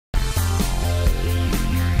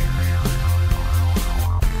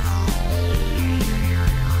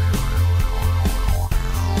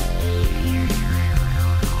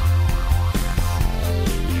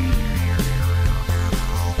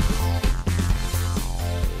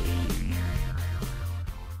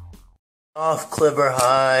Off Clipper,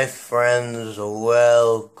 hi friends,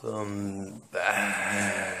 welcome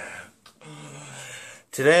back.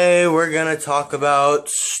 Today we're gonna talk about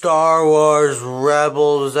Star Wars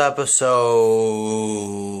Rebels episode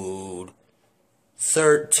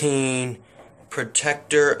 13,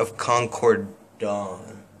 Protector of Concord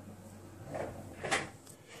Dawn.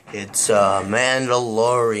 It's a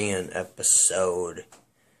Mandalorian episode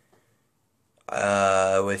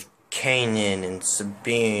with Kanan and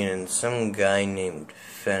Sabine and some guy named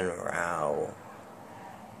Fenn Rau.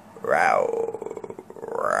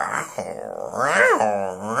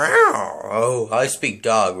 Oh, I speak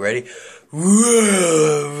dog. Ready? Nah,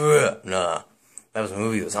 that was a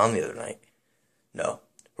movie that was on the other night. No.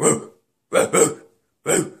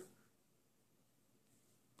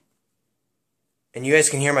 And you guys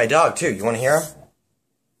can hear my dog too. You want to hear him?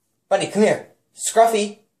 Buddy, come here.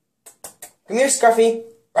 Scruffy. Come here, Scruffy.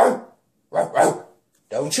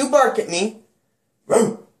 Don't you bark at me.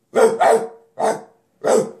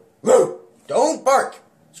 Don't bark.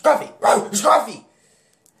 Scruffy. Scruffy.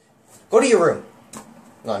 Go to your room.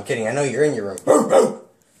 No, I'm kidding. I know you're in your room. Go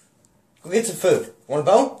get some food. Want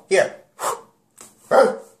a bone? Here.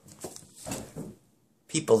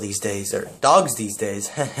 People these days, or dogs these days.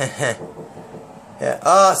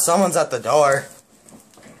 Yeah. Someone's at the door.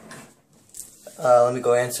 Let me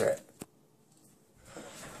go answer it.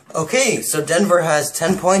 Okay, so Denver has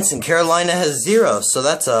 10 points and Carolina has 0. So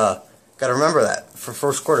that's, gotta remember that for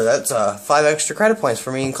first quarter. That's, 5 extra credit points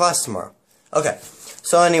for me in class tomorrow. Okay,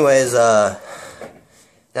 so anyways, now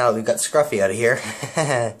that we've got Scruffy out of here.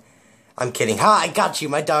 I'm kidding. Ha, I got you.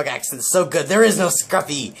 My dog accent is so good. There is no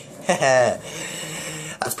Scruffy.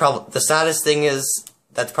 That's probably, the saddest thing is,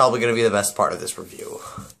 that's probably gonna be the best part of this review.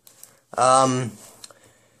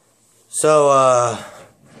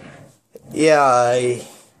 Yeah,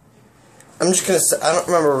 I'm just gonna say, I don't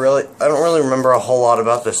really remember a whole lot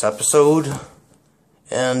about this episode,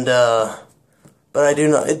 and, but I do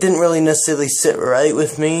know, it didn't really necessarily sit right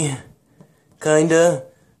with me, kinda.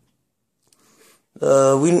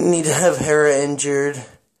 We need to have Hera injured,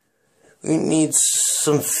 we need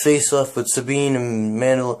some face-off with Sabine and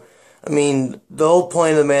I mean, the whole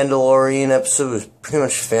point of the Mandalorian episode was pretty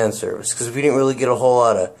much fan service, because we didn't really get a whole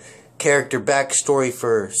lot of character backstory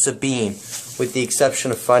for Sabine, with the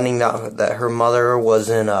exception of finding out that her mother was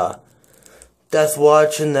in Death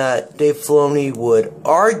Watch, and that Dave Filoni would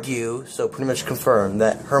argue, so pretty much confirmed,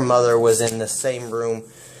 that her mother was in the same room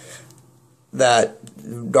that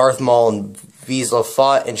Darth Maul and Vizsla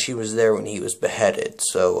fought, and she was there when he was beheaded.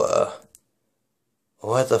 So,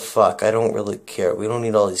 what the fuck? I don't really care. We don't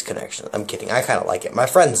need all these connections. I'm kidding. I kind of like it. My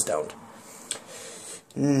friends don't.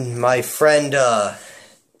 My friend,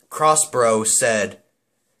 Crossbro said,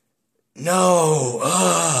 no,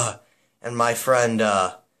 and my friend,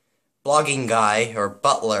 blogging guy, or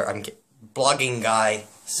butler, blogging guy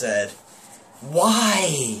said,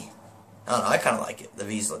 why? I don't know, I kind of like it, the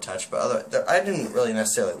Vizsla touch, but I didn't really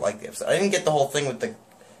necessarily like the episode. I didn't get the whole thing with the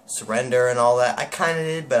surrender and all that. I kind of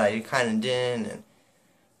did, but I kind of didn't, and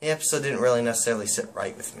the episode didn't really necessarily sit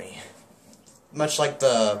right with me. Much like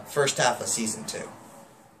the first half of Season 2.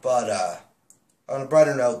 But, on a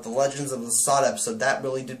brighter note, the Legends of the Sod episode, that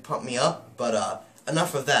really did pump me up, but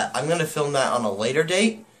enough of that. I'm going to film that on a later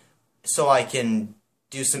date, so I can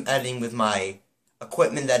do some editing with my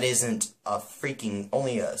equipment that isn't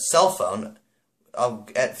only a cell phone. I'll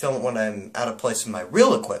film it when I'm out of place with my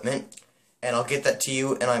real equipment, and I'll get that to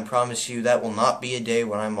you, and I promise you that will not be a day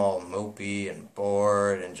when I'm all mopey and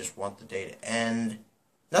bored and just want the day to end.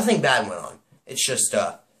 Nothing bad went on. It's just,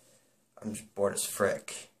 I'm just bored as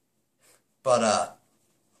frick. But,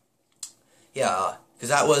 yeah, because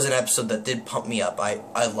that was an episode that did pump me up.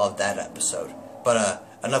 I loved that episode. But,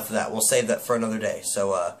 enough of that. We'll save that for another day.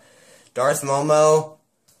 So, Darth Momo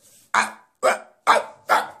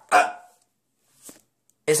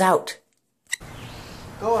is out.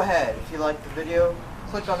 Go ahead, if you liked the video,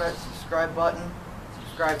 click on that subscribe button.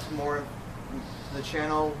 Subscribe to more to the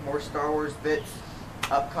channel, more Star Wars bits,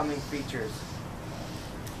 upcoming features.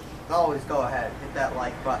 And always go ahead, hit that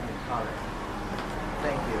like button and comment.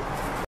 Thank you.